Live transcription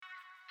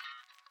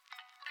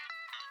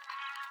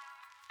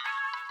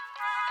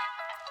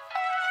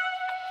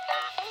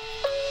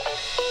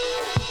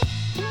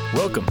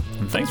Welcome,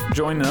 and thanks for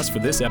joining us for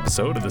this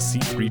episode of the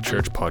C3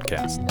 Church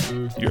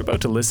Podcast. You're about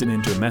to listen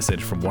into a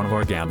message from one of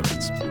our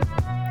gatherings.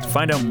 To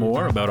find out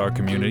more about our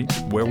community,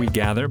 where we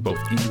gather both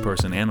in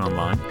person and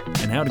online,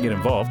 and how to get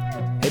involved,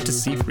 head to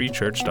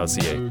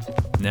c3church.ca.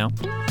 Now,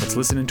 let's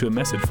listen into a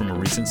message from a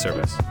recent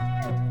service.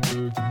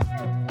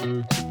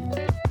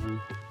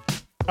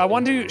 I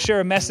wanted to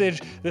share a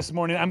message this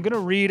morning. I'm going to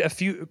read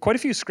quite a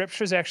few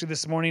scriptures actually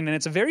this morning, and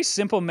it's a very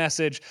simple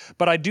message,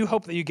 but I do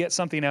hope that you get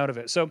something out of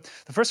it. So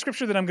the first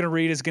scripture that I'm going to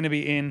read is going to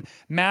be in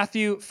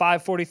Matthew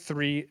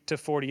 5:43 to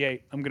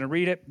 48. I'm going to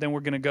read it, then we're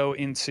going to go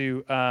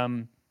into,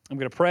 I'm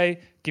going to pray,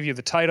 give you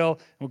the title,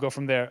 and we'll go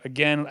from there.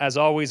 Again, as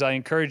always, I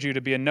encourage you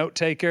to be a note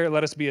taker.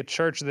 Let us be a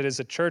church that is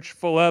a church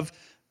full of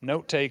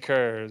note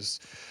takers.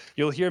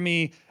 You'll hear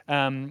me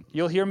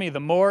the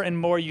more and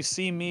more you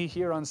see me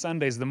here on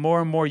Sundays, the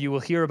more and more you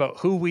will hear about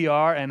who we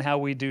are and how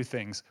we do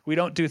things. We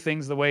don't do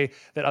things the way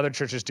that other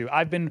churches do.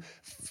 I've been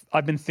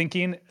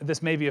thinking,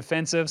 this may be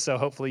offensive, so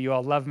hopefully you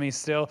all love me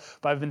still,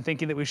 but I've been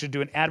thinking that we should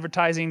do an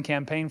advertising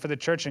campaign for the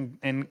church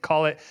and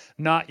call it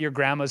not your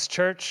grandma's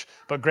church,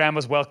 but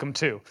grandma's welcome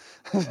too.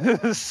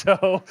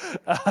 So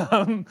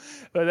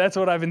but that's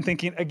what I've been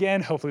thinking.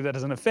 Again, hopefully that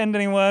doesn't offend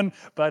anyone,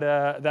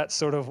 but that's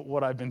sort of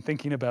what I've been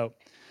thinking about.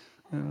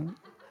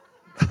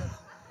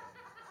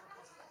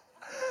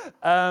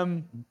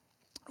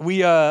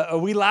 We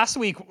last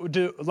week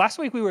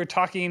we were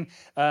talking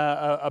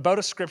about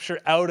a scripture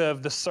out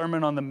of the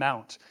Sermon on the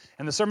Mount,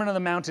 and the Sermon on the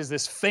Mount is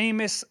this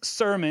famous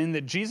sermon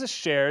that Jesus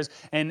shares,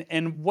 and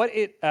what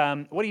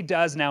he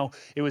does now.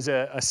 It was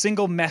a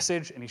single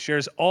message, and he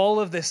shares all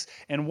of this.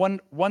 And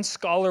one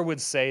scholar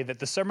would say that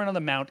the Sermon on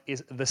the Mount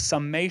is the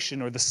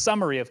summation or the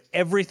summary of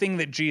everything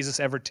that Jesus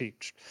ever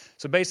taught.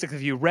 So basically,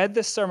 if you read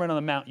this Sermon on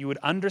the Mount, you would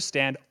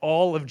understand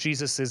all of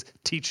Jesus's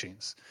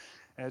teachings.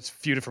 And it's a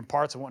few different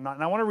parts and whatnot.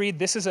 And I want to read,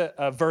 this is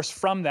a verse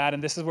from that,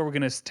 and this is where we're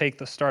going to take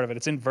the start of it.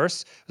 It's in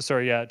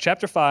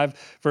chapter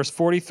 5, verse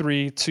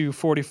 43 to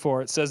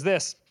 44. It says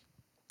this: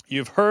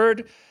 "You've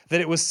heard that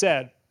it was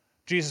said,"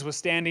 Jesus was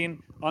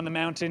standing on the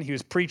mountain, he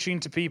was preaching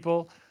to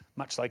people,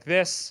 much like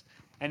this,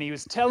 and he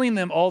was telling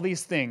them all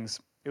these things.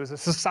 It was a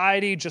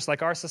society just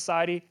like our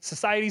society.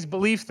 Societies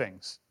believe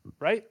things,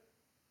 right?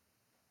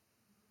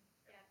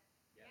 Yeah.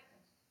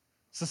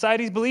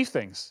 Societies believe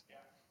things. Yeah.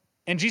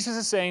 And Jesus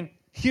is saying,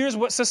 here's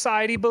what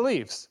society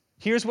believes.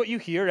 Here's what you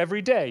hear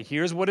every day.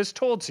 Here's what is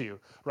told to you,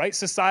 right?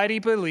 Society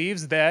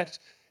believes that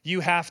you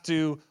have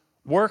to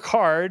work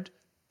hard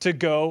to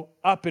go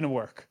up in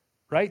work,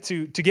 right?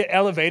 To get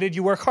elevated,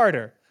 you work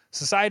harder.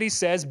 Society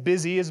says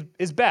busy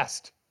is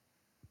best,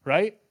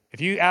 right? If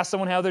you ask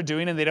someone how they're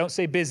doing and they don't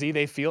say busy,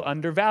 they feel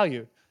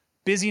undervalued.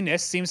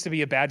 Busyness seems to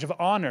be a badge of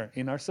honor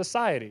in our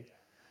society.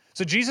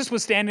 So Jesus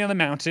was standing on the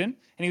mountain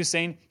and he was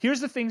saying,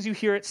 here's the things you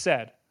hear it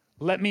said.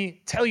 Let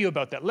me tell you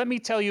about that. Let me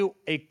tell you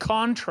a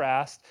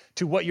contrast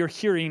to what you're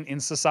hearing in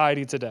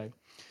society today.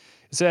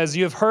 It says,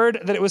 you have heard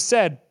that it was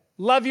said,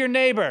 love your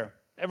neighbor.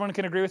 Everyone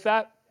can agree with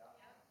that?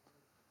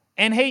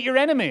 And hate your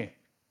enemy.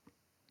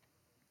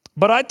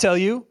 But I tell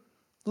you,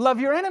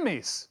 love your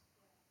enemies.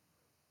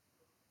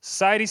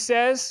 Society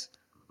says,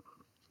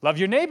 love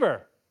your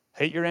neighbor,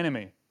 hate your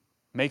enemy.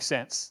 Makes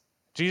sense.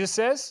 Jesus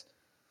says,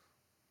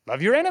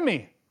 love your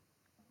enemy.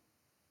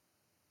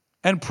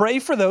 And pray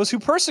for those who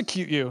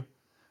persecute you,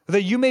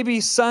 that you may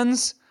be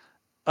sons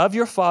of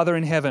your Father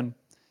in heaven.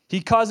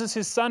 He causes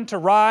his sun to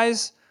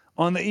rise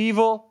on the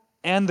evil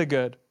and the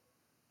good.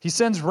 He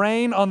sends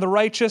rain on the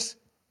righteous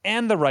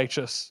and the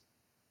unrighteous.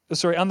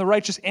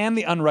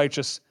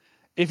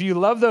 If you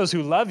love those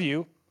who love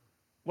you,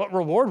 what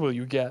reward will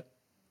you get?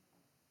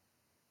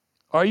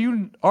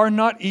 Are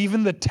not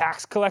even the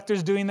tax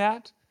collectors doing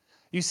that?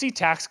 You see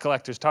tax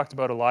collectors talked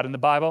about a lot in the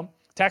Bible.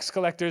 Tax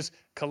collectors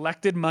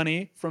collected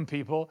money from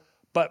people,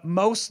 but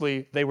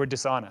mostly they were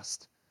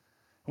dishonest.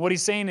 What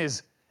he's saying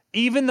is,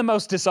 even the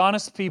most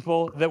dishonest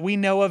people that we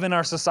know of in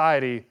our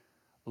society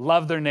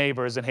love their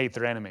neighbors and hate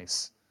their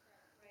enemies.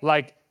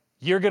 Like,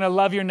 you're going to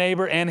love your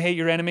neighbor and hate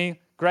your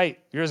enemy? Great.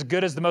 You're as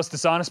good as the most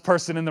dishonest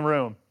person in the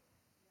room.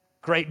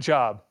 Great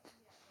job.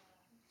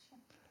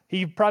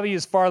 He probably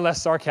used far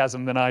less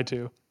sarcasm than I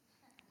do.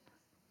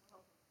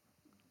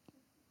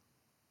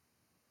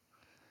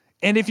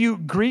 And if you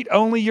greet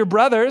only your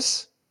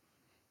brothers,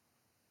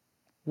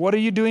 what are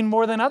you doing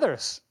more than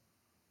others?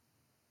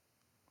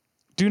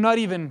 Do not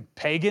even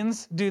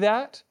pagans do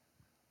that?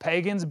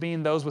 Pagans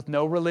being those with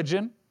no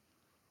religion.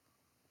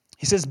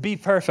 He says, be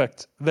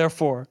perfect,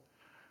 therefore,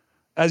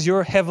 as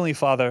your heavenly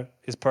Father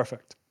is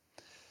perfect.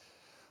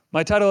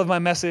 My title of my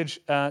message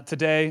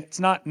today, it's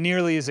not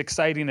nearly as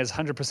exciting as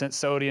 100%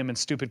 sodium and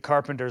stupid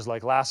carpenters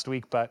like last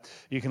week, but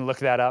you can look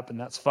that up and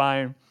that's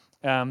fine.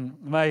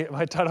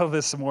 My title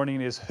this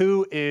morning is,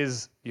 Who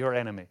is Your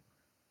Enemy?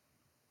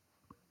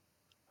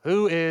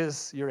 Who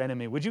is your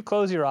enemy? Would you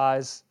close your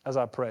eyes as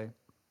I pray?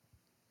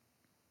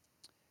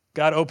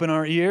 God, open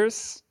our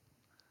ears.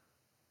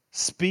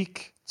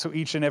 Speak to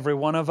each and every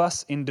one of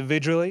us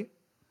individually.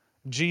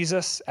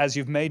 Jesus, as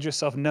you've made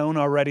yourself known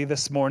already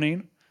this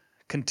morning,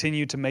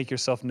 continue to make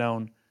yourself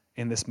known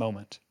in this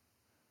moment.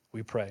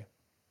 we pray.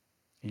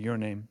 In your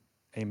name,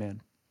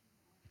 amen.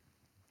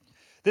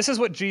 This is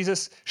what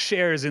Jesus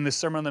shares in the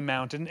Sermon on the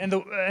Mount.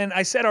 And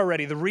I said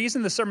already, the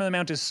reason the Sermon on the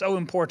Mount is so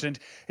important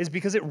is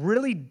because it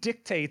really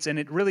dictates and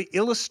it really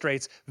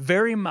illustrates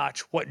very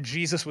much what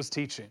Jesus was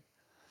teaching.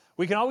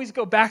 We can always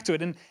go back to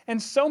it.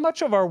 And so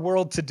much of our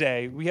world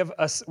today, we have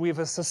a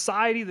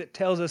society that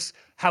tells us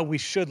how we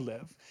should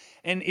live.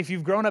 And if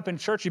you've grown up in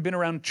church, you've been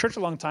around church a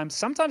long time,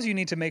 sometimes you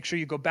need to make sure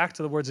you go back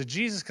to the words of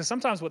Jesus, because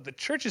sometimes what the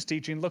church is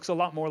teaching looks a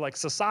lot more like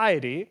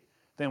society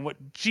than what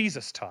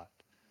Jesus taught.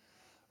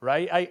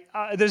 Right?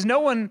 There's no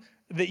one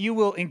that you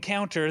will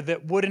encounter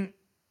that wouldn't,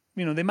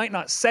 they might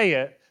not say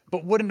it,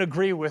 but wouldn't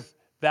agree with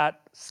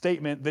that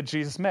statement that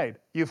Jesus made.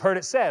 You've heard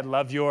it said,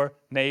 love your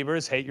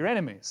neighbors, hate your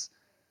enemies.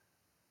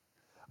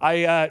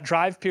 I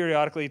drive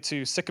periodically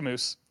to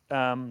Sycamoose.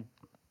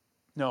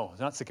 No,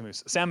 not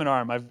Sycamoose, Salmon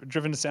Arm. I've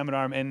driven to Salmon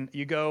Arm, and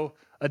you go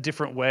a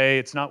different way.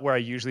 It's not where I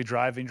usually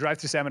drive. And you drive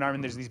through Salmon Arm,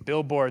 and there's these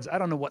billboards. I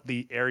don't know what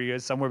the area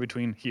is, somewhere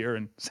between here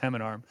and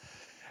Salmon Arm.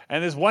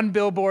 And there's one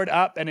billboard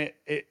up, and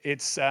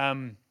there's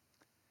a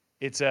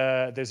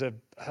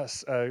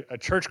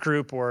church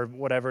group or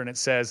whatever, and it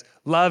says,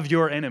 love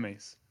your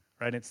enemies,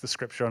 right? It's the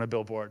scripture on a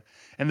billboard.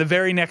 And the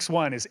very next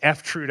one is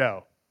F.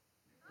 Trudeau.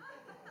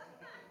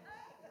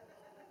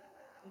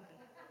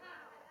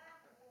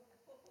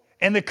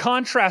 And the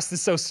contrast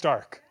is so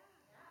stark.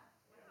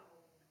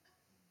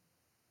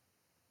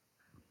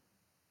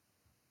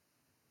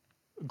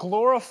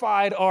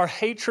 Glorified our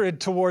hatred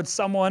towards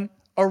someone,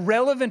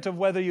 irrelevant of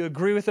whether you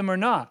agree with them or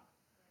not.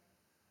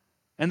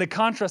 And the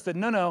contrast that,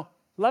 no,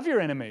 love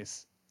your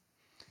enemies.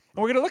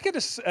 And we're going to look at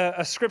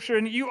a scripture,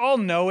 and you all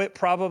know it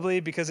probably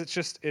because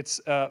it's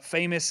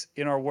famous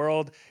in our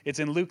world. It's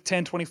in Luke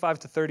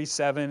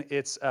 10:25-37.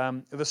 It's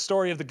the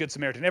story of the Good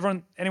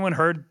Samaritan. Anyone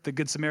heard the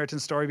Good Samaritan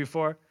story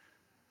before?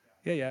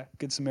 Yeah,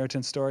 Good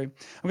Samaritan story.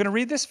 I'm going to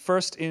read this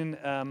first in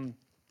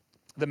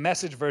the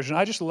Message version.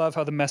 I just love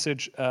how the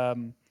Message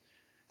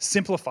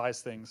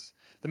simplifies things.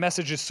 The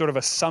Message is sort of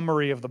a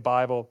summary of the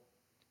Bible.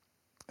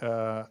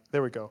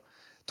 There we go.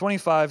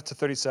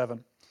 25-37.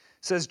 It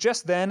says,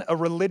 just then a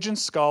religion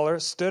scholar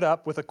stood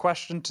up with a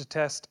question to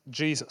test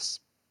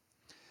Jesus.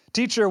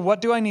 Teacher, what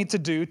do I need to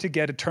do to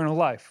get eternal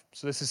life?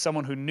 So this is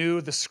someone who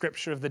knew the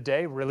scripture of the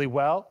day really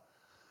well.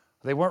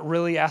 They weren't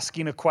really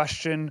asking a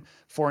question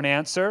for an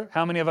answer.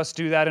 How many of us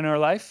do that in our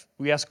life?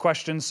 We ask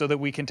questions so that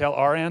we can tell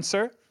our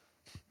answer,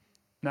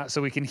 not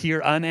so we can hear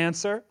an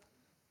answer.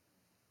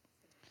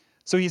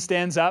 So he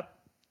stands up.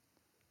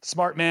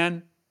 Smart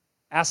man,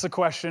 asks a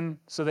question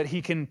so that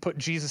he can put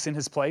Jesus in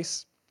his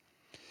place.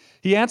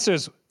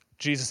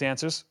 Jesus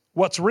answers,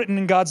 what's written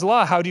in God's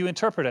law? How do you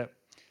interpret it?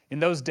 In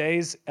those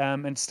days,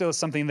 and still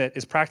something that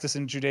is practiced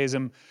in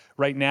Judaism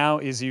right now,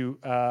 is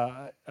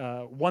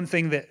one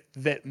thing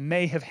that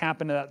may have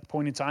happened at that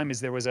point in time is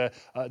there's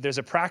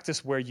a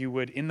practice where you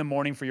would, in the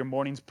morning for your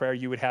morning's prayer,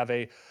 you would have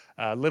a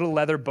little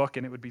leather book,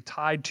 and it would be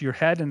tied to your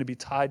head and it'd be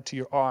tied to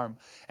your arm,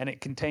 and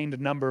it contained a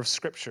number of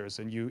scriptures,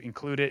 and you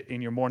include it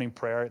in your morning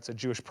prayer. It's a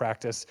Jewish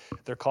practice.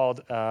 They're called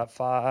I'm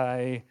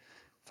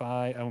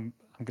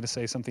going to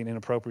say something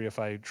inappropriate if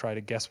I try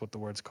to guess what the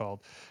word's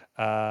called.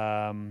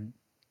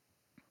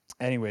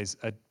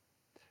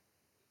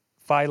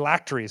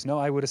 Phylacteries. No,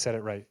 I would have said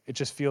it right. It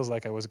just feels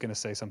like I was going to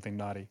say something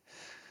naughty.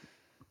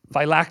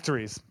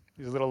 Phylacteries.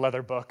 These little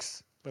leather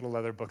books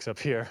up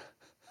here.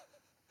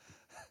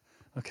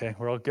 Okay,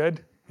 we're all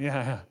good?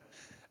 Yeah.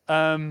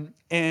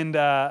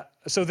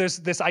 So there's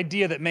this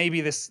idea that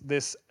maybe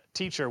this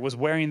teacher was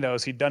wearing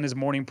those. He'd done his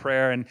morning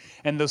prayer, and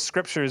those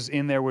scriptures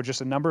in there were just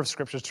a number of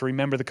scriptures to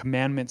remember the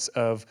commandments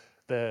of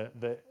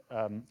the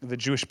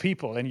Jewish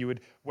people, and you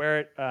would wear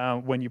it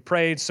when you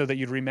prayed so that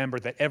you'd remember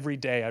that every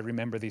day I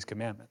remember these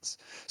commandments.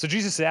 So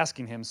Jesus is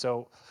asking him,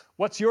 so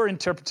what's your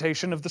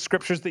interpretation of the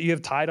scriptures that you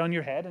have tied on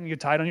your head and you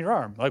tied on your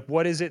arm? Like,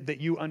 what is it that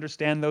you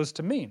understand those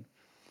to mean?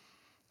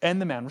 And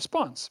the man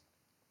responds.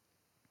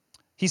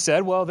 He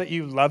said, well, that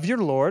you love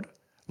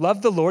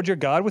the Lord your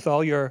God with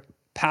all your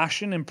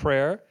passion and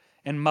prayer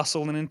and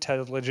muscle and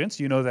intelligence.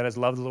 You know that as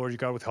love the Lord your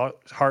God with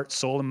heart,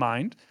 soul, and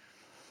mind.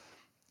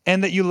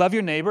 And that you love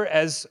your neighbor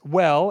as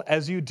well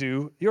as you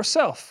do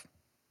yourself.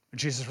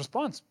 Jesus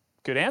responds,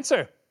 good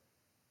answer.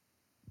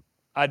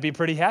 I'd be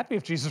pretty happy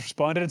if Jesus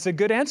responded and said,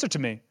 good answer to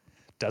me.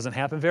 Doesn't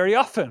happen very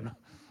often.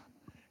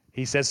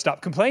 He says,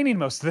 stop complaining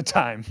most of the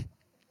time.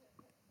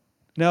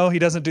 No, he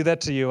doesn't do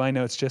that to you. I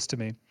know, it's just to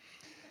me.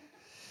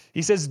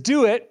 He says,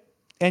 do it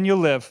and you'll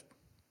live.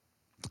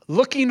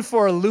 Looking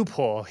for a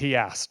loophole, he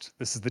asked.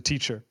 This is the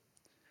teacher.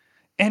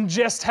 And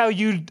just how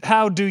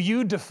do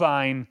you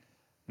define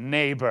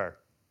neighbor?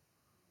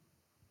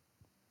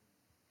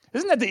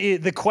 Isn't that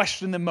the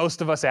question that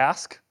most of us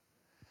ask?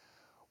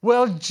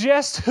 Well,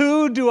 just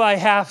who do I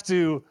have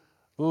to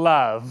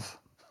love?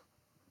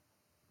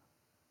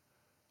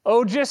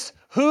 Oh, just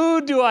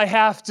who do I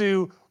have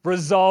to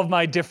resolve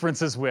my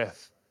differences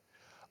with?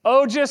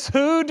 Oh, just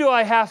who do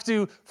I have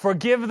to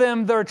forgive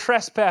them their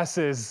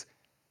trespasses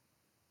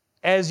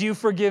as you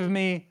forgive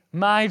me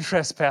my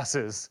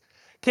trespasses?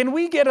 Can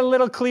we get a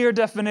little clear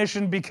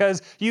definition?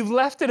 Because you've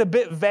left it a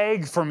bit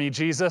vague for me,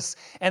 Jesus,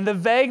 and the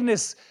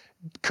vagueness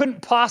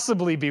couldn't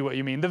possibly be what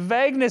you mean. The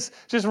vagueness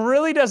just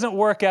really doesn't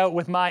work out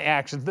with my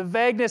actions. The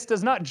vagueness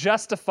does not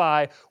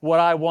justify what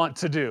I want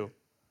to do.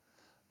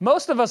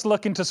 Most of us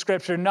look into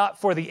Scripture not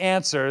for the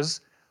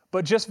answers,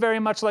 but just very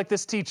much like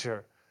this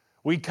teacher.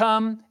 We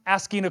come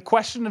asking a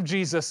question of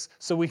Jesus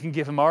so we can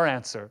give him our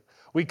answer.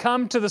 We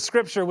come to the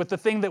Scripture with the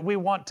thing that we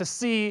want to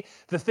see,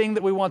 the thing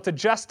that we want to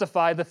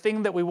justify, the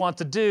thing that we want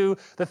to do,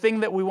 the thing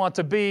that we want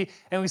to be,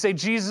 and we say,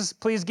 Jesus,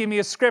 please give me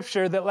a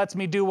Scripture that lets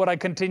me do what I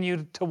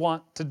continue to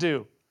want to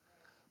do.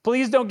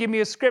 Please don't give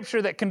me a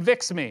Scripture that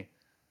convicts me.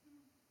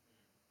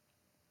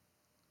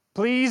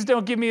 Please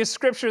don't give me a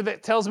Scripture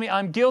that tells me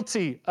I'm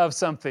guilty of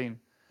something.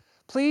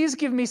 Please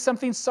give me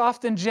something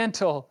soft and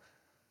gentle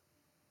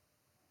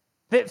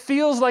that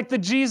feels like the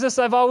Jesus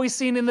I've always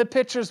seen in the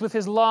pictures with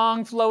his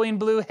long flowing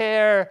blue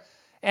hair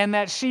and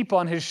that sheep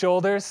on his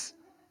shoulders.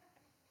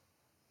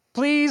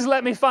 Please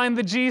let me find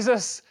the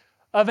Jesus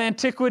of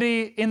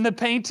antiquity in the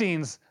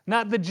paintings,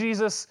 not the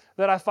Jesus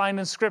that I find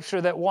in Scripture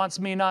that wants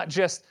me not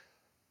just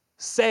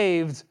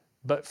saved,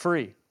 but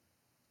free.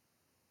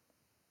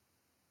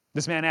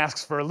 This man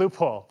asks for a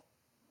loophole.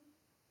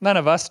 None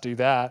of us do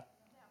that.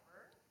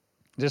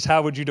 Just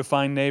how would you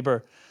define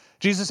neighbor?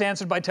 Jesus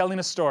answered by telling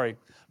a story.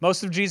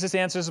 Most of Jesus'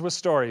 answers were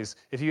stories.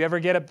 If you ever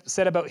get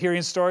upset about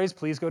hearing stories,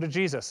 please go to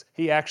Jesus.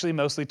 He actually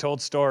mostly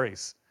told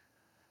stories.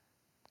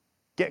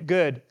 Get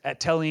good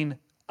at telling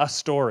a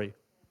story.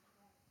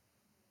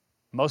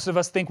 Most of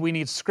us think we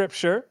need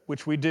Scripture,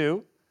 which we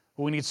do.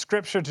 We need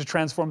Scripture to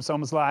transform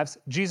someone's lives.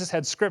 Jesus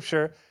had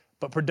Scripture,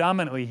 but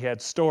predominantly he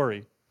had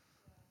story.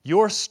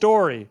 Your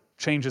story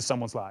changes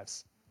someone's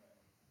lives.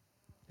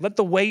 Let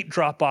the weight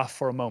drop off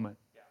for a moment.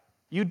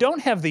 You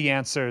don't have the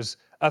answers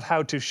of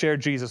how to share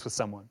Jesus with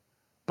someone,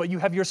 but you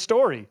have your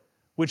story,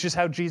 which is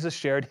how Jesus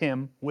shared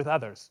him with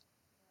others.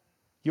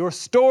 Your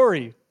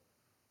story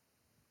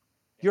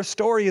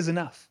is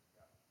enough.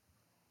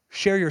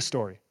 Share your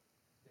story.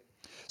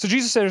 So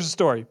Jesus shares a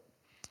story.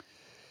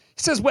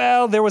 He says,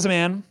 well, there was a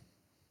man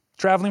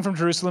traveling from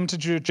Jerusalem to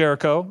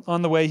Jericho.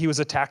 On the way, he was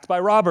attacked by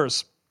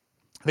robbers.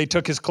 They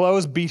took his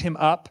clothes, beat him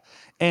up,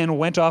 and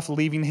went off,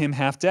 leaving him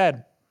half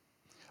dead.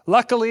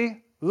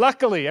 Luckily,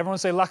 everyone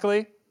say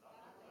luckily.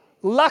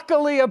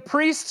 Luckily, a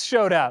priest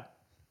showed up.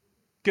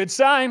 Good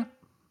sign.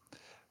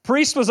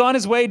 Priest was on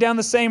his way down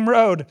the same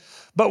road,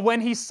 but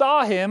when he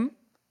saw him,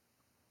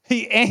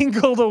 he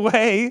angled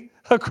away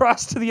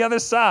across to the other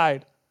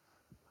side.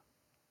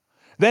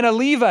 Then a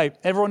Levite.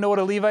 Everyone know what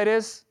a Levite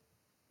is?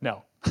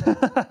 No.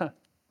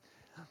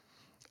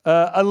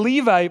 A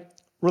Levite,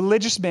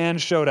 religious man,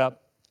 showed up.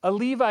 A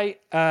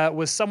Levite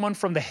was someone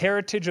from the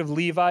heritage of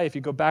Levi. If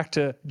you go back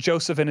to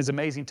Joseph and his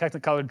amazing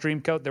Technicolor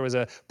Dreamcoat, there was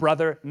a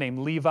brother named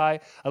Levi.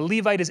 A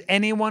Levite is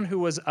anyone who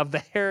was of the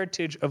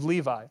heritage of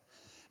Levi.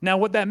 Now,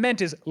 what that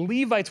meant is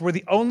Levites were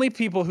the only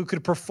people who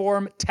could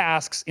perform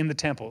tasks in the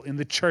temple, in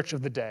the church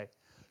of the day.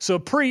 So a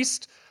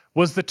priest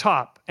was the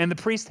top, and the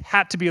priest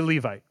had to be a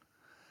Levite.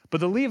 But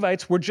the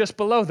Levites were just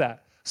below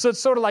that. So it's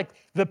sort of like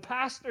the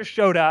pastor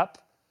showed up,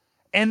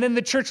 and then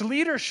the church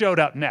leader showed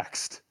up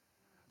next.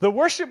 The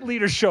worship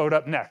leader showed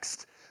up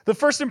next. The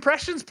first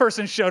impressions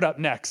person showed up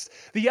next.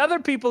 The other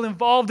people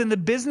involved in the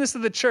business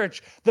of the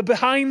church, the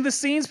behind the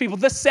scenes people,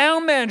 the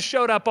sound man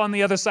showed up on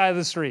the other side of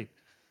the street.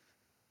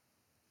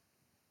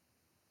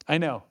 I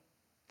know,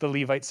 the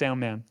Levite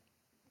sound man.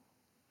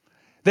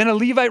 Then a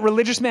Levite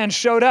religious man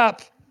showed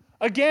up.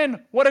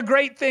 Again, what a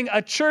great thing.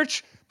 A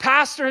church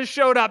pastor has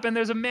showed up and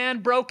there's a man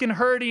broken,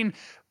 hurting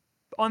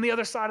on the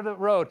other side of the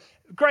road.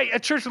 Great, a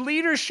church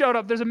leader showed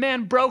up. There's a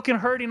man broken,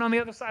 hurting on the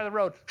other side of the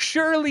road.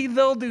 Surely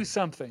they'll do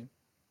something.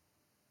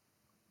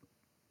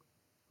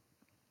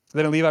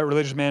 Then a Levite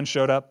religious man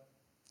showed up.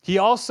 He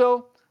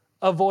also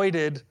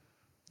avoided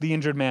the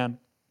injured man.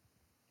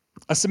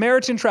 A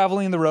Samaritan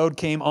traveling the road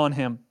came on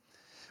him.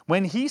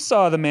 When he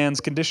saw the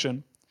man's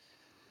condition,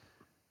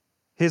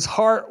 his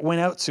heart went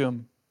out to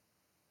him.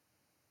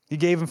 He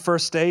gave him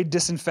first aid,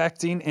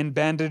 disinfecting and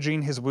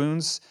bandaging his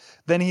wounds.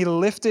 Then he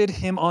lifted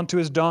him onto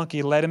his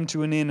donkey, led him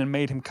to an inn, and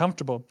made him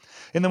comfortable.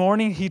 In the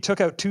morning, he took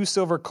out 2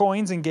 silver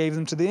coins and gave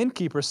them to the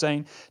innkeeper,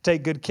 saying,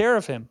 "Take good care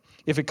of him.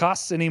 If it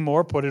costs any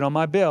more, put it on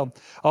my bill.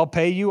 I'll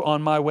pay you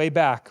on my way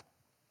back."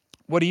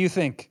 What do you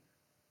think?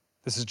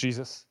 This is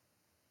Jesus.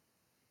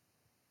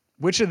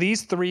 Which of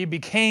these 3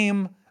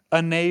 became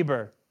a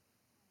neighbor?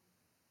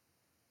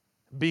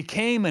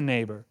 Became a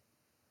neighbor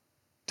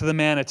to the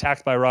man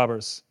attacked by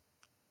robbers?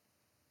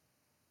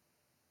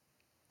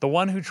 The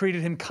one who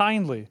treated him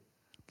kindly,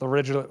 the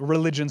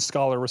religion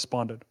scholar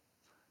responded.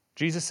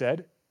 Jesus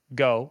said,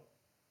 "Go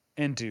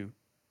and do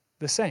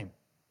the same."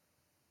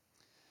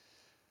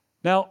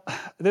 Now,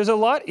 there's a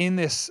lot in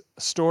this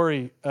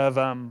story of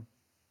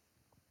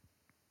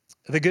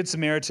the Good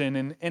Samaritan,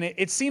 and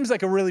it seems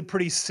like a really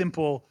pretty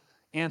simple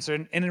answer.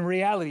 And in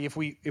reality, if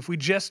we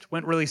just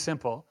went really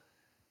simple,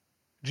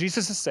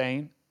 Jesus is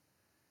saying,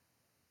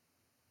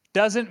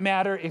 doesn't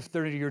matter if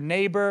they're your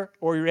neighbor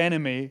or your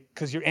enemy,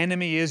 because your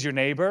enemy is your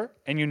neighbor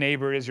and your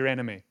neighbor is your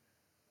enemy.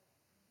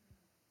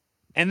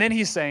 And then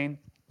he's saying,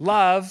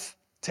 love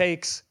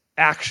takes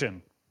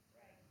action.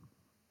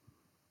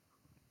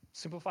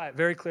 Simplify it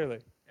very clearly.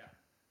 Yeah.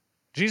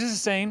 Jesus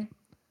is saying,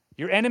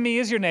 your enemy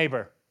is your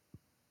neighbor.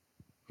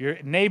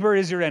 Your neighbor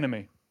is your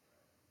enemy.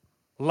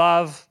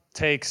 Love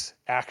takes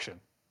action.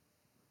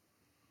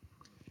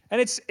 And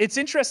it's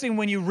interesting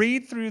when you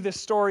read through this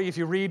story, if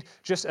you read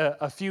just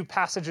a few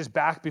passages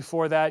back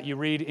before that, you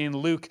read in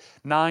Luke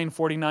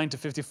 9:49 to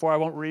 54. I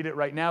won't read it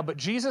right now, but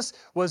Jesus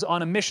was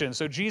on a mission.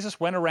 So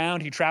Jesus went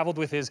around, he traveled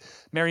with his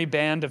merry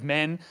band of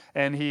men,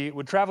 and he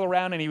would travel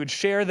around and he would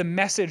share the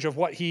message of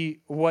what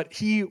he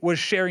was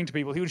sharing to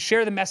people. He would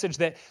share the message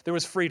that there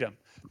was freedom.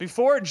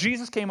 Before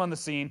Jesus came on the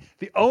scene,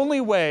 the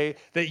only way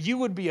that you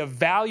would be of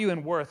value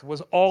and worth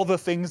was all the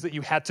things that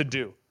you had to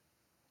do.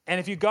 And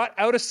if you got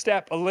out of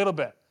step a little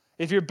bit,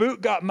 if your boot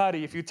got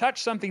muddy, if you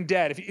touched something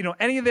dead, if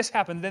any of this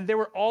happened, then there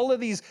were all of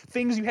these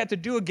things you had to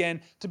do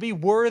again to be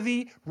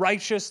worthy,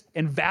 righteous,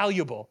 and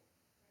valuable.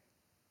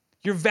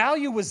 Your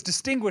value was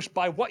distinguished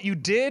by what you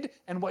did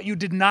and what you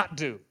did not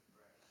do.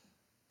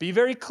 Be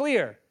very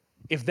clear.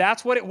 If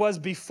that's what it was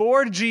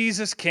before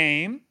Jesus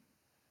came,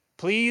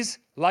 please,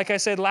 like I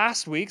said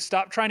last week,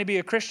 stop trying to be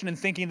a Christian and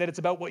thinking that it's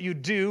about what you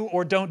do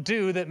or don't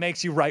do that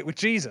makes you right with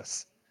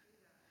Jesus.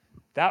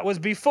 That was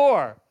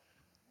before.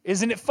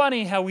 Isn't it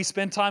funny how we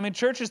spend time in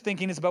churches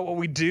thinking it's about what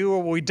we do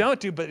or what we don't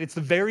do, but it's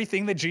the very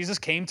thing that Jesus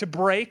came to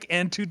break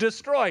and to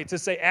destroy, to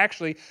say,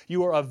 actually,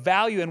 you are of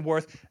value and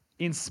worth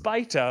in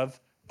spite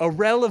of,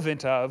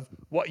 irrelevant of,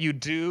 what you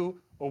do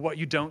or what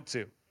you don't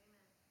do.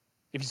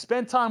 If you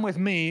spend time with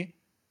me,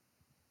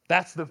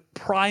 that's the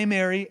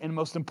primary and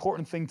most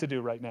important thing to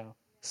do right now.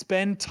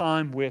 Spend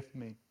time with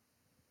me.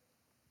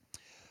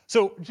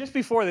 So just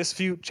before this, a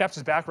few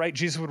chapters back, right,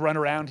 Jesus would run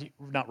around,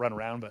 not run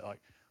around, but like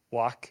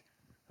walk.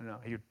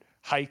 He would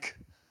hike,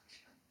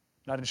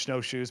 not in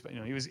snowshoes, but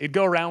he'd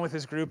go around with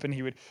his group and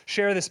he would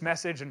share this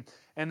message.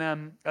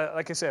 And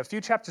like I said, a few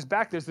chapters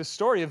back, there's this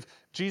story of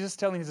Jesus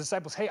telling his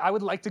disciples, hey, I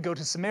would like to go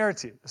to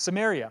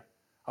Samaria.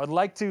 I would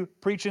like to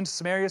preach in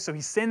Samaria. So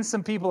he sends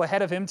some people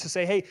ahead of him to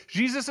say, hey,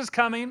 Jesus is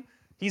coming.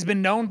 He's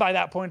been known by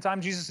that point in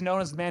time. Jesus is known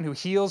as the man who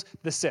heals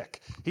the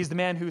sick. He's the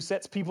man who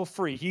sets people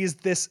free. He is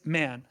this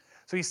man.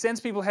 So he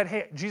sends people ahead,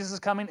 hey, Jesus is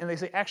coming. And they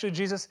say, actually,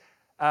 Jesus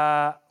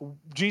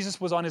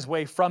was on his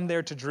way from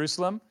there to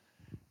Jerusalem.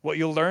 What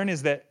you'll learn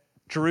is that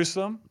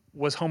Jerusalem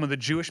was home of the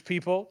Jewish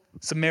people.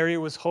 Samaria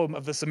was home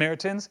of the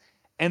Samaritans,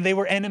 and they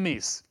were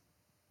enemies.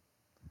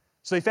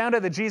 So they found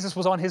out that Jesus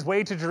was on his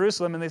way to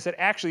Jerusalem, and they said,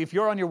 actually, if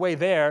you're on your way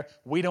there,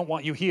 we don't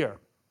want you here.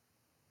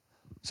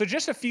 So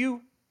just a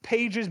few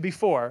pages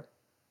before,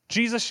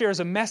 Jesus shares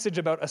a message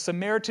about a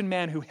Samaritan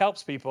man who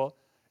helps people.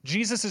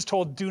 Jesus is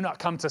told, do not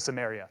come to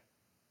Samaria.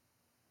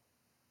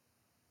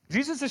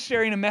 Jesus is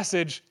sharing a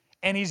message,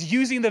 and he's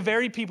using the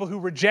very people who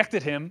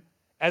rejected him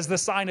as the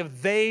sign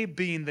of they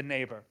being the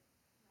neighbor.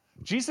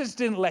 Jesus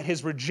didn't let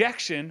his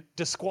rejection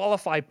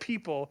disqualify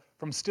people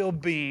from still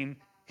being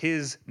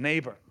his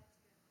neighbor.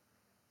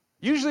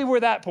 Usually we're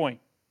that point.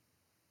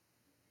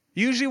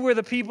 Usually we're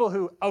the people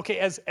who, okay,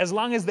 as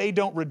long as they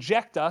don't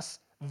reject us,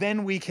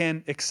 then we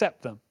can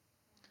accept them.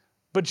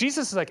 But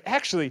Jesus is like,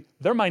 actually,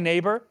 they're my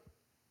neighbor,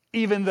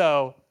 even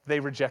though they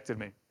rejected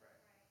me.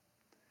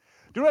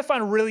 Do you know what I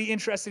find really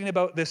interesting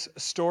about this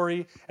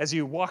story as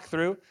you walk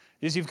through?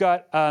 Is you've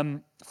got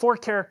 4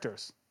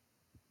 characters.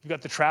 You've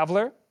got the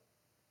traveler,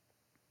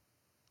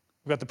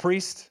 you've got the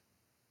priest,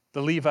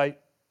 the Levite,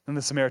 and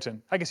the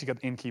Samaritan. I guess you got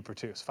the innkeeper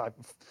too. It's 5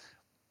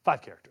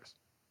 characters.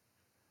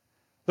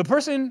 The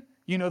person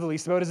you know the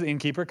least about is the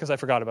innkeeper, because I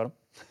forgot about him.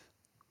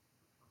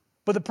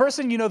 But the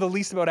person you know the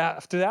least about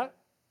after that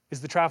is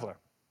the traveler.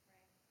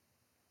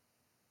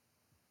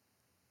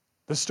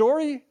 The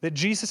story that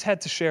Jesus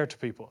had to share to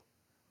people.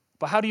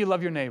 But how do you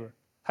love your neighbor?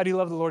 How do you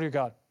love the Lord your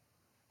God?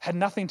 Had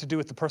nothing to do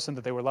with the person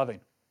that they were loving.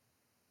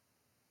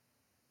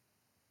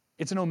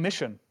 It's an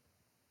omission.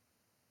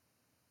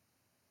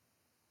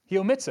 He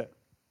omits it.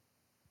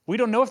 We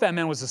don't know if that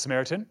man was a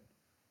Samaritan,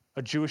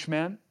 a Jewish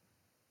man.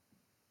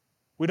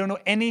 We don't know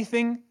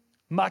anything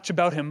much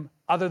about him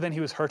other than he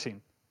was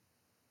hurting.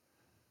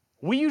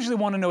 We usually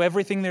want to know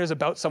everything there is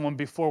about someone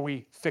before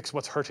we fix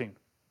what's hurting.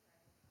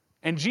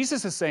 And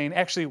Jesus is saying,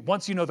 actually,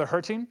 once you know they're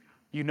hurting,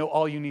 you know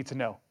all you need to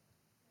know.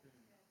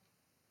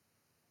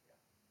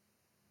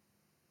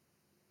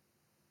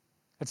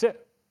 That's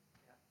it.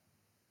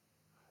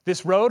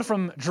 This road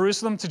from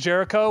Jerusalem to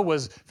Jericho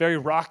was very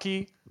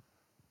rocky.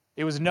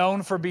 It was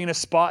known for being a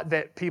spot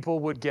that people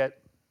would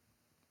get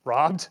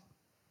robbed.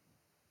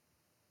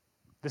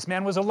 This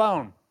man was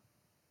alone.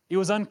 It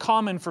was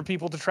uncommon for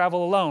people to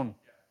travel alone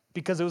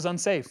because it was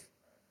unsafe.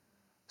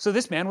 So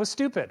this man was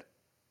stupid.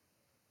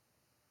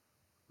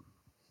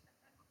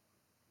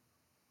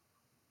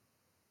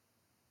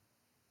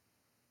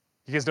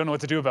 You guys don't know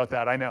what to do about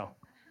that, I know.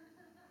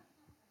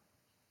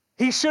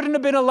 He shouldn't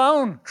have been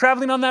alone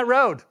traveling on that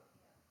road.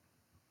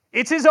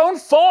 It's his own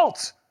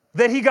fault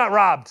that he got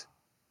robbed.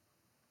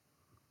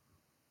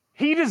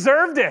 He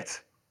deserved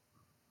it.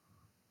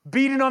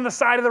 Beaten on the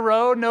side of the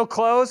road, no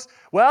clothes.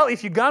 Well,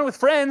 if you'd gone with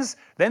friends,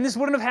 then this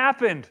wouldn't have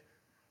happened.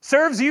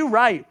 Serves you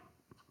right.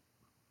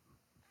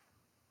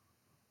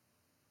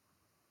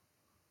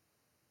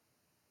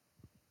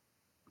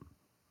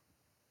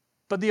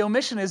 But the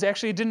omission is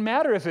actually it didn't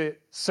matter if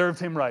it served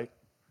him right.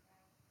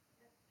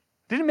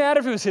 It didn't matter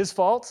if it was his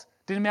fault.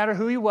 It didn't matter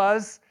who he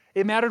was.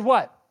 It mattered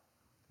what?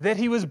 That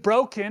he was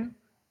broken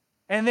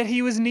and that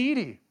he was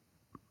needy.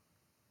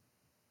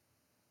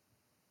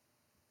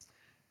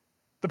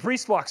 The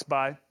priest walks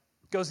by,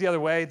 goes the other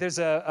way. There's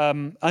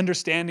a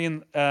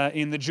understanding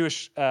in the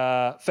Jewish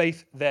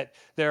faith that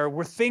there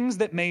were things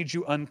that made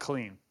you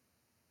unclean.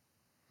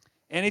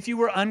 And if you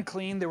were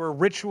unclean, there were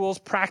rituals,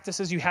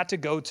 practices you had to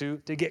go to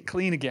get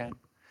clean again.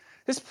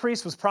 This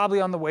priest was probably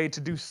on the way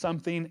to do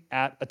something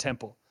at a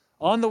temple.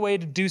 On the way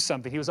to do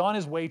something. He was on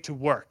his way to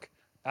work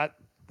at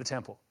the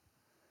temple.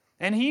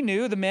 And he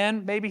knew the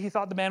man, maybe he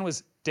thought the man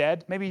was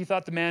dead. Maybe he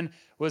thought the man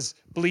was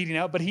bleeding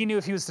out. But he knew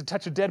if he was to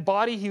touch a dead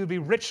body, he would be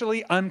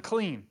ritually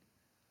unclean.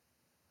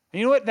 And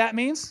you know what that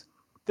means?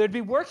 There'd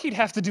be work he'd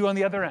have to do on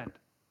the other end.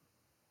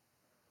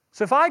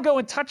 So if I go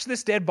and touch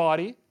this dead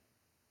body,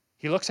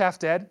 he looks half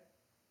dead.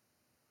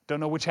 Don't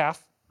know which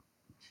half.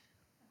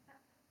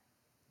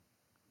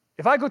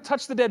 If I go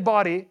touch the dead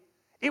body,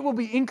 it will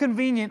be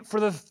inconvenient for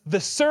the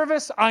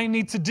service I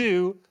need to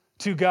do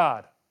to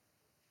God.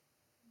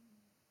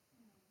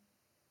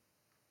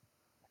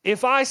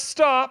 If I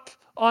stop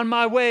on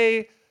my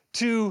way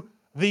to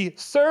the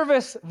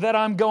service that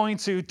I'm going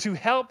to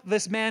help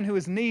this man who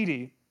is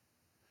needy,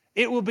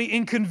 it will be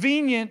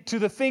inconvenient to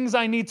the things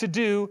I need to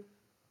do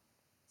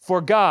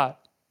for God.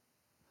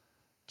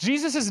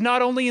 Jesus is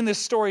not only in this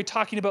story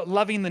talking about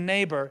loving the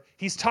neighbor,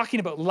 he's talking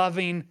about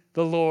loving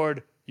the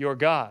Lord your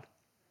God.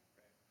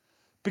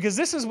 Because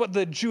this is what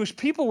the Jewish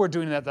people were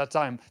doing at that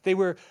time. They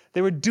were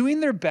doing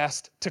their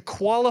best to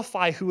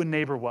qualify who a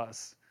neighbor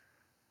was.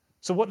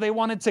 So what they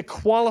wanted to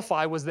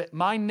qualify was that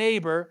my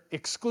neighbor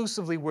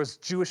exclusively was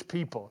Jewish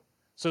people.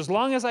 So as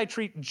long as I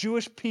treat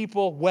Jewish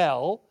people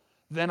well,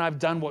 then I've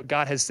done what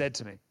God has said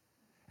to me.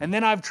 And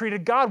then I've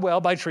treated God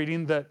well by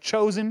treating the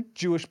chosen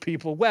Jewish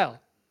people well.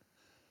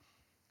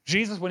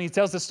 Jesus, when he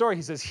tells the story,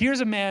 he says,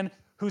 here's a man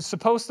who's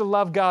supposed to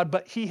love God,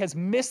 but he has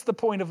missed the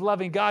point of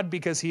loving God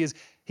because he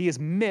has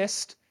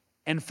missed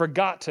and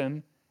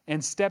forgotten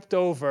and stepped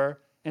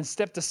over and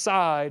stepped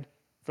aside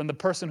from the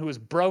person who is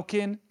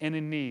broken and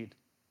in need.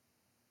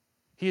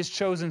 He has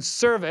chosen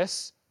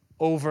service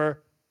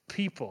over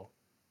people.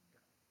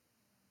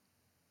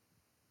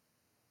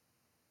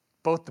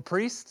 Both the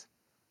priest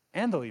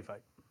and the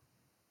Levite.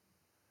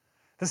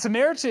 The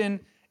Samaritan,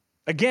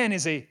 again,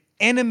 is an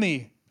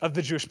enemy of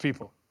the Jewish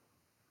people.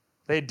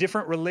 They had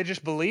different religious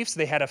beliefs.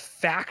 They had a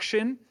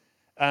faction,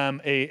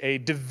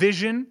 a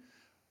division.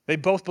 They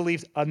both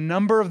believed a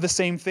number of the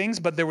same things,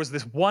 but there was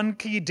this one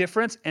key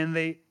difference, and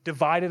they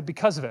divided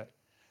because of it.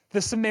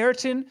 The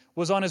Samaritan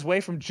was on his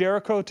way from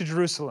Jericho to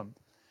Jerusalem,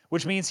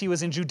 which means he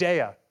was in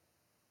Judea,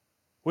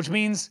 which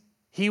means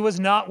he was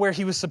not where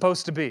he was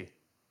supposed to be.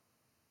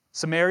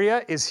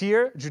 Samaria is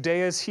here,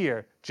 Judea is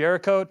here,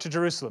 Jericho to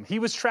Jerusalem. He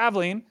was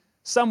traveling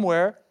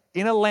somewhere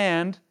in a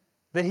land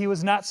that he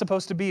was not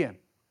supposed to be in.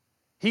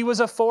 He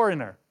was a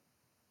foreigner.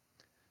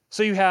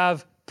 So you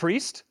have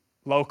priest,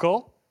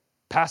 local,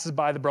 passes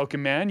by the broken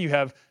man. You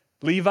have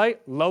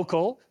Levite,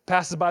 local,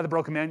 passes by the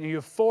broken man. And you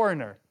have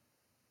foreigner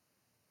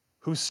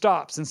who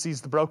stops and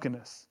sees the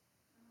brokenness.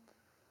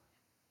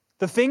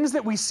 The things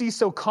that we see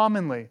so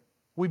commonly,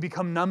 we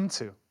become numb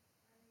to.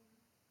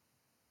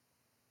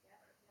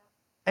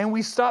 And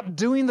we stop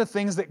doing the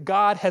things that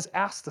God has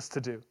asked us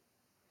to do.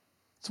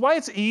 It's why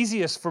it's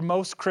easiest for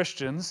most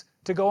Christians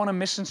to go on a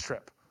missions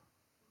trip.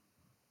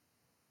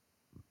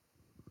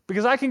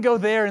 Because I can go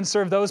there and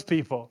serve those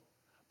people.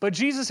 But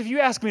Jesus, if you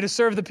ask me to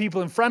serve the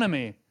people in front of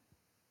me,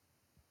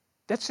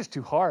 that's just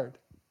too hard.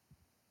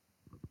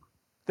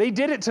 They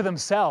did it to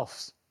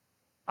themselves.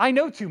 I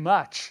know too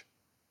much.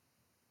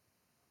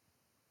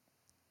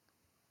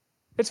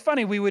 It's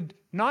funny, we would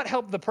not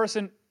help the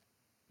person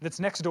that's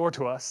next door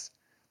to us,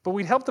 but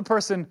we'd help the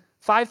person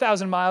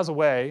 5,000 miles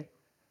away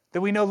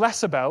that we know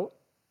less about.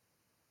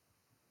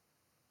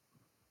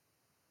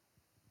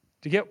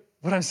 Do you get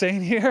what I'm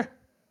saying here?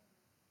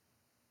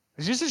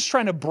 Jesus is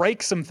trying to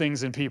break some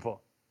things in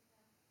people.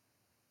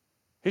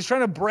 He's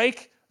trying to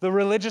break the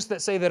religious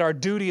that say that our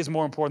duty is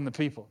more important than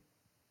people.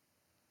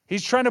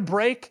 He's trying to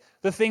break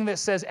the thing that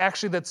says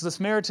actually that the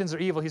Samaritans are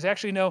evil. He's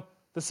actually, no,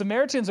 the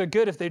Samaritans are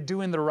good if they're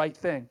doing the right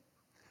thing.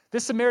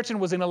 This Samaritan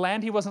was in a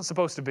land he wasn't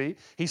supposed to be.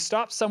 He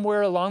stops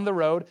somewhere along the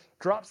road,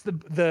 drops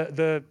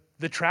the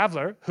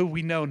traveler, who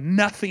we know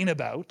nothing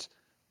about,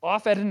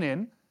 off at an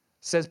inn,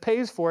 says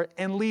pays for it,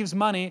 and leaves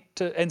money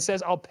and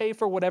says, I'll pay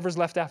for whatever's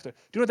left after. Do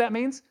you know what that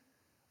means?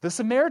 The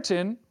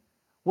Samaritan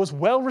was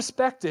well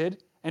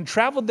respected and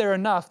traveled there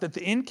enough that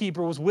the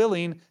innkeeper was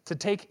willing to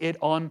take it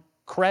on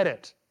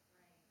credit.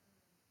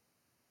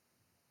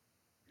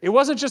 It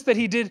wasn't just that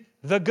he did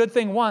the good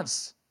thing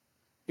once.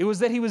 It was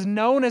that he was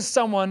known as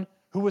someone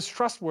who was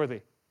trustworthy.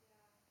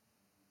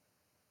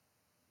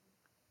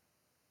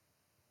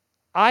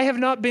 I have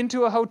not been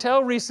to a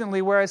hotel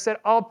recently where I said,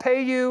 I'll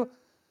pay you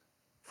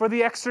for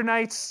the extra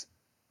nights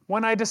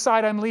when I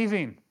decide I'm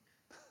leaving.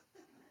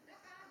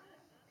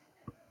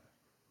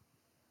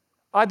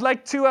 I'd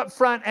like 2 up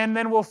front, and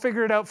then we'll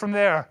figure it out from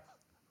there.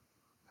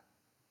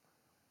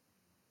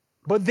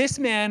 But this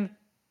man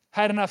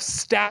had enough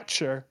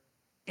stature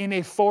in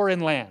a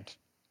foreign land,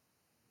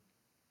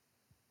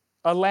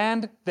 a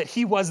land that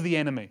he was the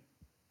enemy.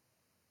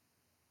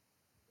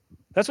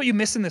 That's what you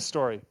miss in this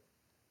story.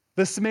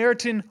 The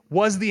Samaritan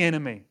was the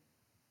enemy.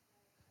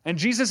 And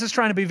Jesus is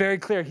trying to be very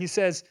clear. He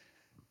says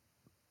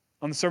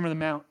on the Sermon on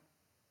the Mount,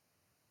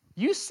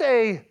 you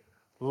say,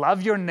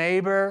 love your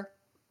neighbor,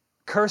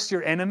 curse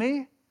your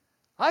enemy.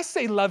 I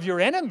say, love your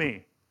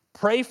enemy.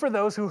 Pray for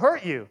those who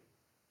hurt you.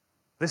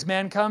 This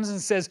man comes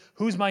and says,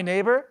 who's my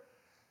neighbor?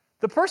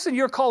 The person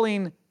you're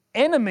calling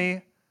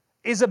enemy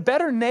is a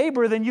better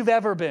neighbor than you've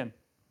ever been.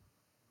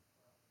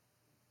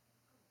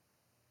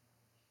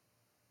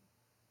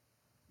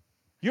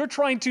 You're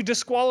trying to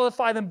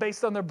disqualify them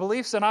based on their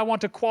beliefs, and I want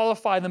to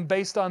qualify them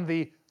based on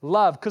the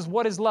love. Because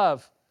what is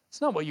love?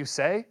 It's not what you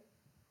say.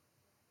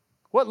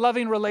 What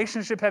loving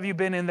relationship have you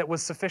been in that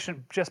was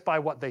sufficient just by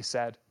what they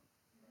said?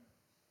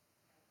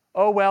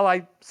 Oh, well,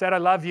 I said I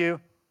love you,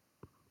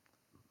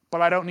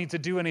 but I don't need to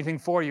do anything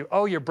for you.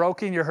 Oh, you're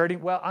broken, you're hurting.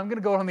 Well, I'm going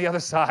to go on the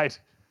other side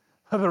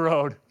of the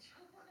road.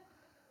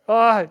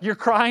 Oh, you're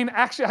crying.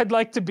 Actually, I'd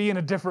like to be in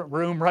a different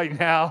room right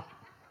now.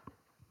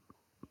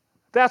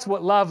 That's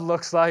what love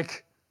looks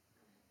like.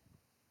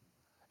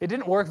 It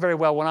didn't work very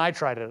well when I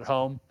tried it at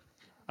home.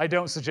 I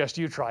don't suggest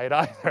you try it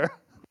either.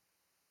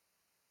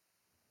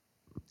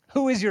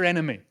 Who is your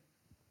enemy?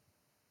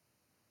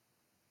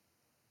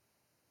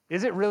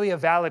 Is it really a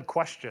valid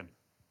question?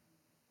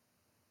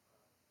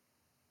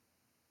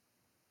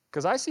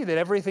 Because I see that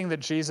everything that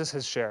Jesus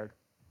has shared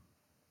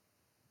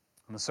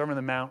on the Sermon on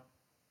the Mount,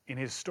 in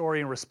his story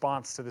in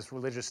response to this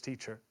religious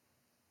teacher,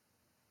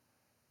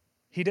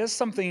 he does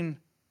something,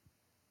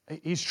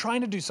 he's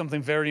trying to do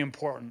something very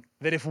important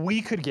that if we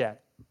could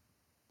get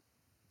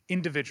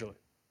individually,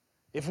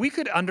 if we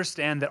could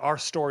understand that our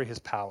story has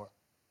power,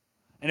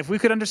 and if we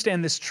could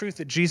understand this truth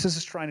that Jesus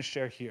is trying to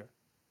share here,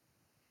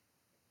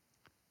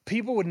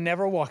 people would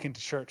never walk into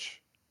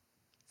church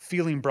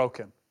feeling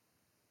broken.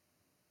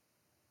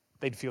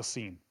 They'd feel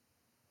seen.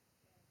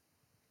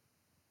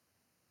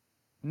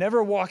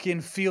 Never walk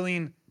in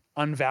feeling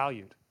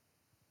unvalued,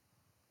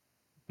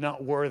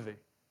 not worthy.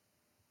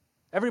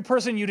 Every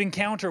person you'd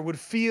encounter would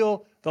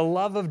feel the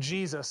love of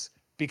Jesus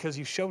because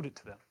you showed it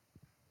to them.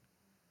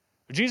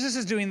 Jesus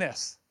is doing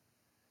this.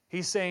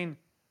 He's saying,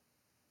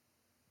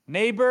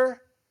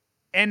 neighbor,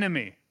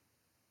 enemy.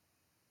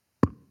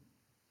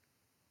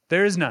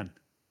 There is none.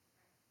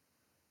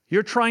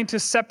 You're trying to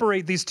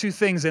separate these two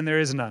things, and there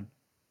is none.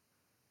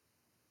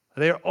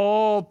 They're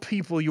all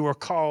people you are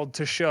called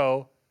to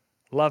show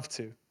love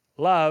to.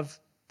 Love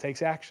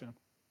takes action.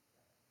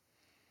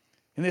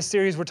 In this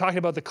series, we're talking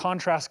about the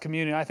contrast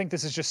community. I think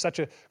this is just such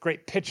a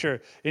great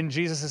picture in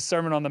Jesus'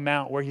 Sermon on the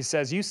Mount where he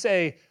says, you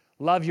say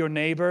love your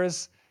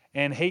neighbors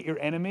and hate your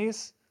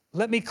enemies.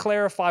 Let me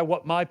clarify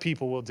what my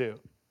people will do.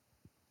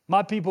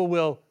 My people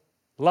will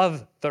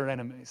love their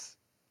enemies.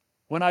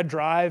 When I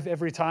drive,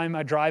 every time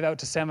I drive out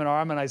to Salmon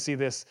Arm and I see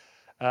this,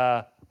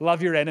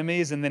 love your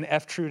enemies and then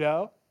F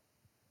Trudeau,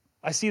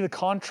 I see the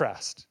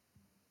contrast.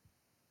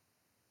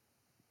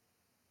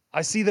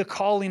 I see the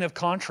calling of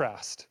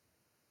contrast.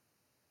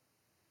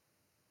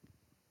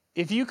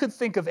 If you could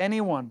think of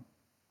anyone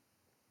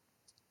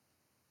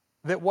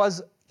that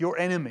was your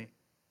enemy,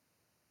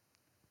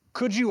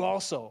 could you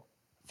also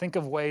think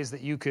of ways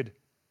that you could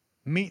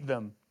meet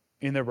them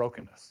in their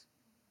brokenness?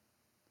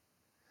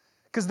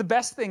 Because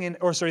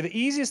the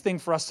easiest thing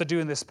for us to do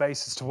in this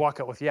space is to walk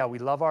out with, yeah, we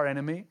love our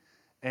enemy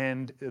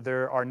and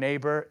they're our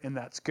neighbor and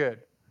that's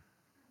good.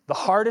 The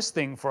hardest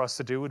thing for us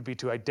to do would be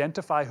to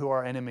identify who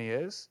our enemy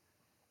is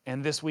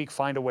and this week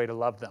find a way to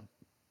love them.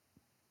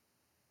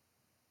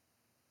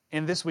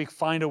 And this week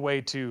find a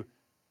way to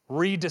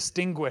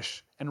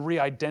redistinguish and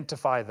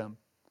re-identify them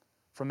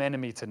from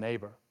enemy to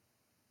neighbor.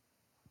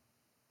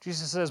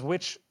 Jesus says,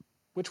 which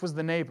was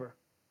the neighbor?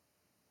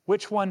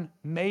 Which one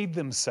made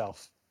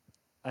themselves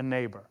a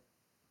neighbor?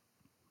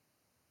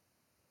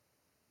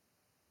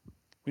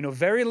 We know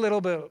very little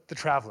about the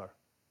traveler.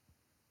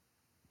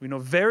 We know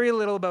very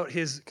little about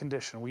his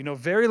condition. We know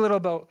very little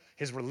about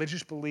his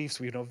religious beliefs.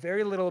 We know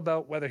very little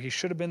about whether he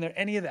should have been there,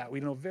 any of that.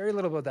 We know very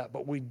little about that. But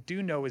what we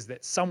do know is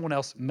that someone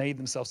else made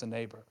themselves a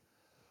neighbor.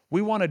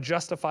 We want to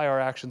justify our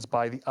actions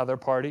by the other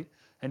party.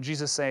 And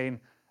Jesus is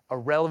saying,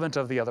 irrelevant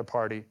of the other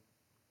party,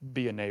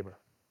 be a neighbor.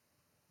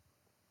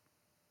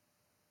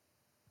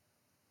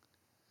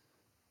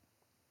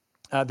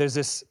 There's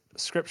this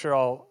scripture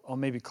I'll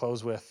maybe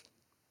close with.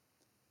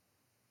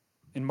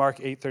 In Mark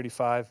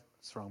 8:35,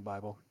 it's the wrong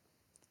Bible.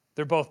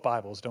 They're both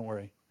Bibles, don't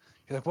worry.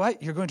 You're like,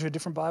 what? You're going to a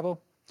different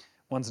Bible?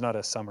 One's not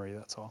a summary,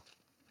 that's all.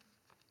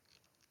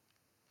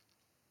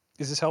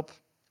 Does this help?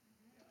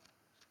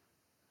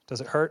 Does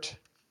it hurt?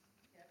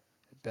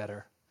 It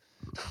better.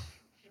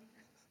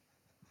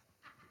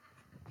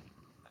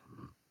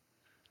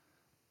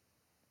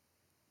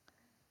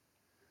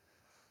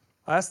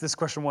 I asked this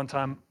question one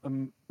time.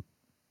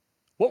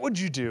 What would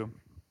you do?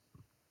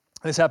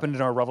 This happened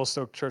in our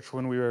Revelstoke church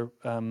when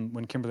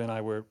when Kimberly and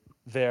I were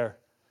there.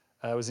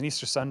 It was an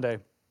Easter Sunday. A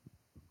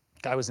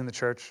guy was in the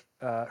church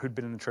who'd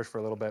been in the church for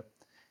a little bit.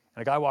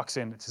 And a guy walks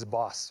in, it's his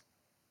boss.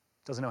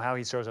 Doesn't know how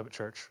he shows up at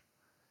church.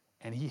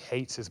 And he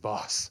hates his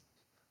boss.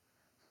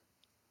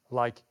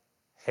 Like,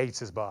 hates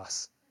his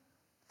boss.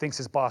 Thinks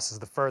his boss is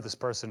the furthest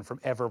person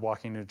from ever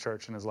walking into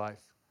church in his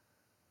life.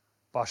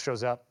 Boss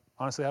shows up.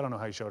 Honestly, I don't know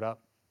how he showed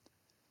up.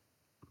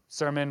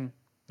 Sermon,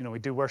 we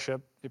do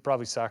worship. It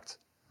probably sucked.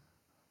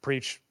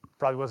 Preach,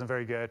 probably wasn't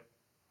very good.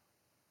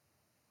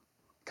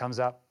 Comes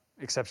up,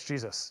 accepts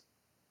Jesus.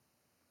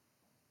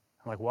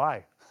 I'm like,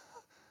 why?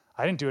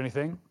 I didn't do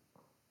anything,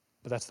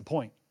 but that's the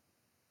point.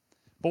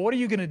 But what are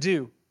you going to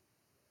do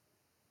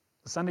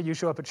the Sunday you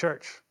show up at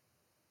church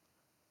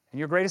and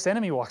your greatest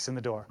enemy walks in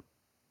the door?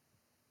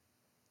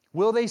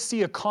 Will they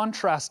see a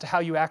contrast to how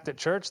you act at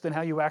church than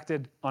how you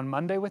acted on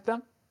Monday with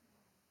them?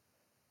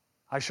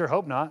 I sure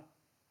hope not.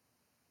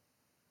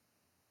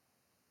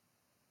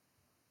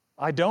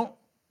 I don't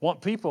want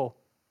people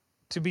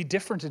to be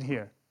different in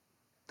here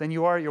than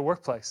you are at your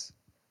workplace.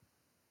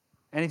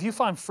 And if you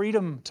find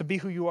freedom to be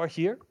who you are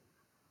here,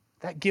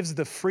 that gives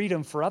the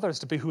freedom for others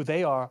to be who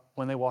they are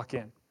when they walk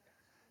in.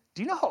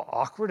 Do you know how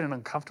awkward and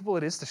uncomfortable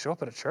it is to show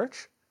up at a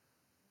church?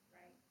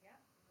 Right. Yeah.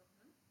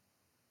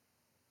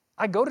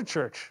 I go to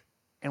church,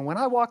 and when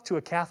I walk to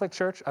a Catholic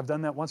church, I've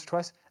done that once or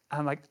twice,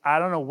 I'm like, I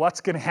don't know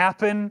what's going to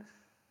happen.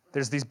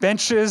 There's these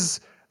benches.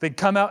 They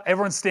come out,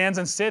 everyone stands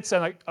and sits. I'm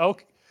like,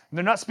 okay. And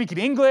they're not speaking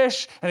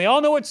English, and they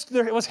all know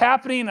what's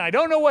happening, and I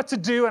don't know what to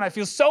do, and I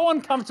feel so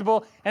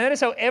uncomfortable. And that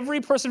is how every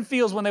person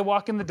feels when they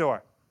walk in the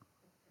door.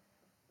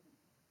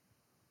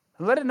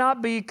 And let it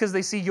not be because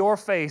they see your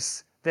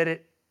face that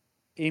it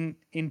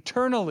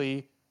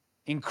internally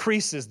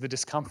increases the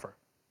discomfort.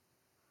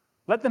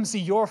 Let them see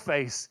your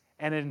face,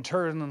 and it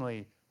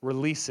internally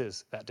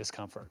releases that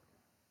discomfort.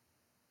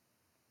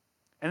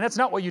 And that's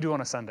not what you do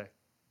on a Sunday.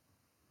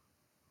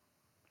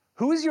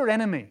 Who is your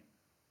enemy?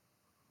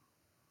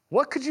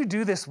 What could you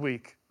do this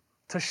week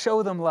to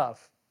show them love?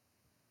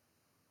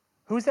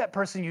 Who's that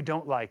person you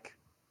don't like?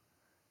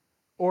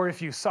 Or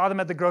if you saw them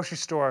at the grocery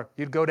store,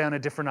 you'd go down a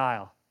different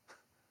aisle.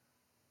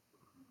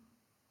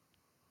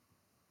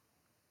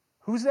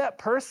 Who's that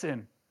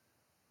person?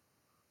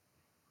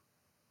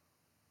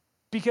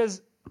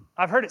 Because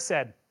I've heard it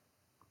said,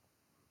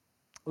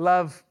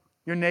 love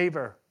your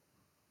neighbor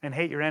and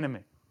hate your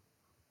enemy.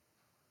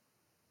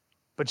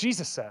 But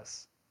Jesus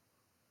says,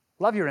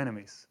 love your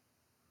enemies.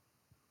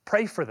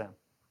 Pray for them.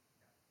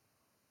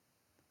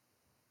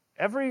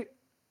 Every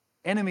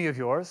enemy of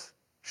yours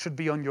should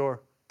be on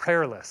your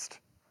prayer list.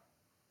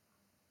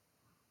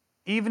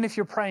 Even if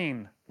you're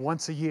praying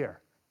once a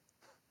year.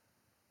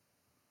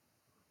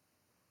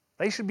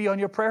 They should be on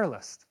your prayer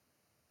list.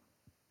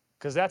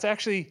 Because that's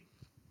actually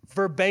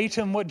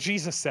verbatim what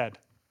Jesus said.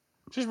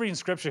 Just reading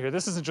scripture here.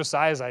 This isn't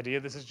Josiah's idea.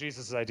 This is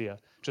Jesus' idea.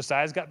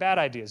 Josiah's got bad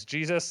ideas.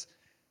 Jesus,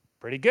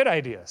 pretty good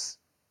ideas.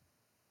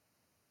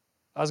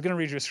 I was going to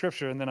read you a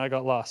scripture, and then I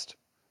got lost.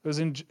 It was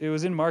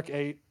in Mark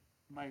 8.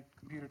 My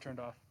computer turned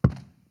off. Mark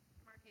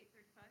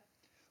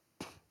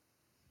 8:35.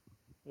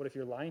 What if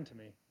you're lying to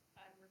me?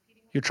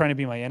 Repeating. You're trying to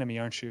be my enemy,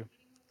 aren't you?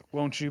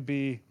 Won't you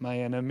be my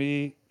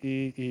enemy?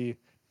 Does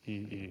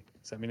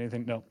that mean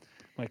anything? No.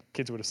 My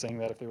kids would have sang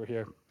that if they were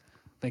here.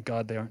 Thank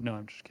God they aren't. No,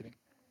 I'm just kidding.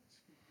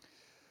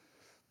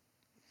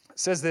 It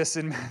says this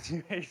in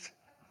Matthew 8.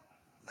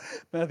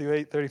 Matthew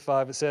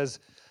 8:35. It says,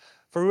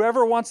 "For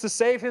whoever wants to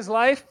save his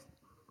life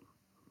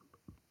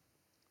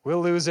will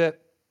lose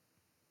it.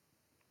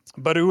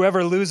 But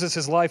whoever loses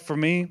his life for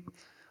me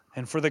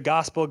and for the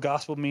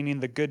gospel meaning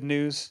the good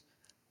news,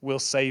 will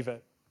save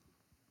it."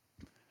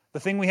 The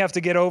thing we have to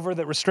get over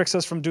that restricts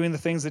us from doing the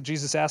things that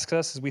Jesus asks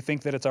us is we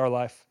think that it's our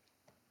life.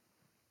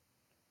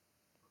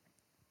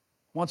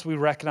 Once we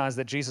recognize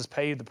that Jesus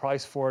paid the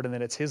price for it and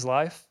that it's his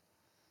life,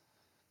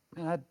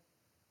 man, that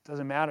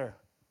doesn't matter.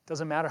 It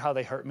doesn't matter how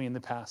they hurt me in the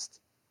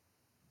past.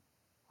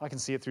 I can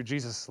see it through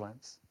Jesus'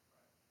 lens.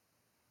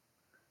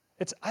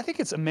 I think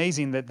it's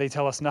amazing that they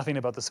tell us nothing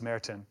about the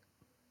Samaritan.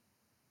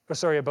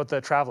 About the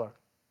traveler.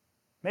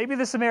 Maybe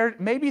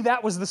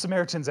that was the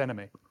Samaritan's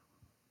enemy.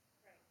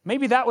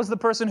 Maybe that was the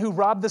person who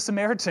robbed the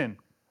Samaritan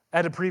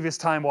at a previous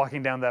time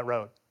walking down that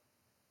road.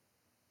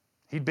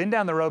 He'd been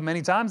down the road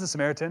many times, the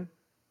Samaritan.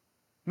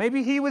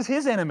 Maybe he was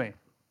his enemy.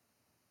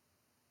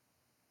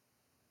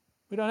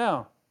 We don't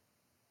know.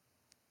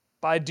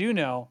 But I do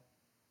know,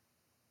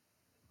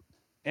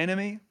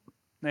 enemy,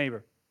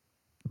 neighbor,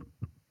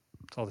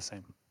 it's all the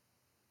same.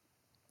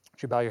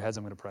 Would you bow your heads?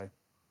 I'm going to pray.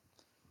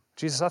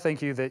 Jesus, I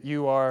thank you that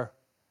you are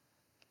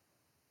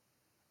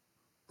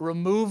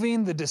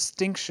removing the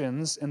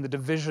distinctions and the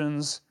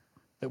divisions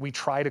that we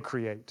try to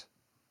create.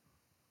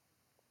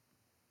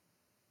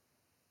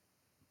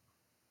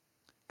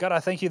 God, I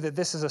thank you that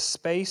this is a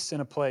space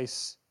and a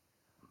place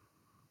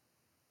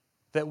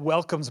that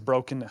welcomes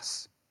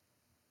brokenness.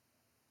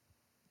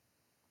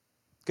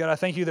 God, I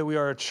thank you that we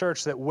are a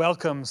church that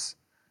welcomes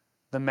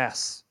the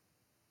mess.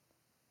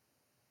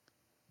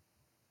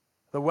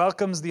 that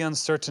welcomes the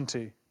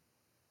uncertainty,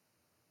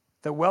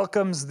 that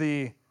welcomes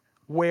the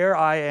where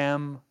I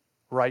am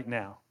right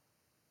now.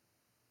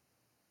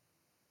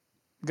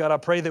 God, I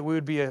pray that we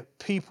would be a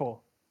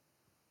people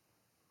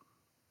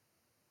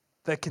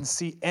that can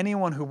see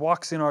anyone who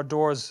walks in our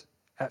doors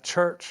at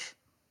church,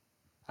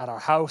 at our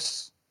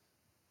house,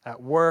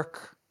 at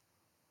work,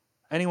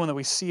 anyone that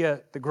we see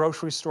at the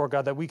grocery store,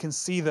 God, that we can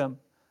see them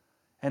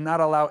and not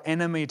allow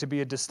enemy to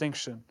be a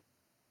distinction,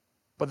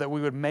 but that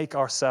we would make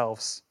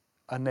ourselves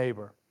a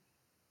neighbor.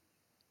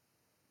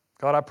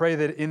 God, I pray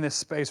that in this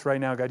space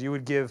right now, God, you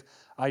would give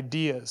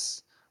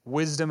ideas,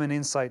 wisdom, and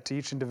insight to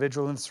each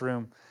individual in this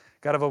room,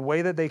 God, of a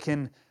way that they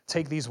can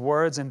take these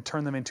words and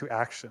turn them into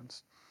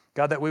actions.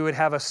 God, that we would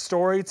have a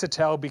story to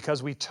tell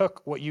because we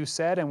took what you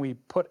said and we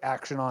put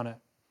action on it.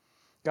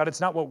 God,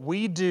 it's not what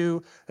we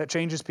do that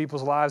changes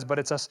people's lives, but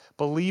it's us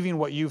believing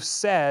what you've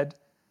said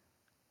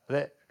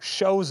that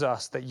shows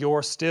us that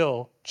you're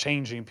still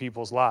changing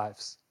people's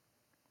lives.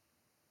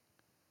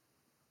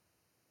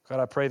 God,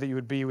 I pray that you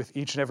would be with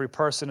each and every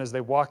person as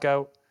they walk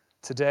out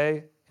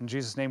today. In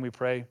Jesus' name we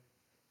pray.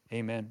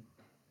 Amen.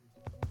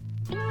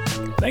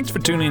 Thanks for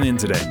tuning in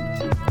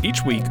today.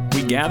 Each week,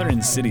 we gather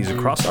in cities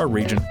across our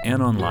region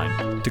and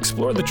online to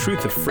explore the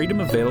truth of freedom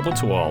available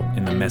to all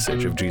in the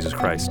message of Jesus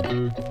Christ.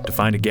 To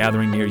find a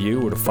gathering near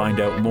you or to find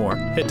out more,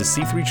 head to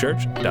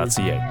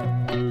c3church.ca.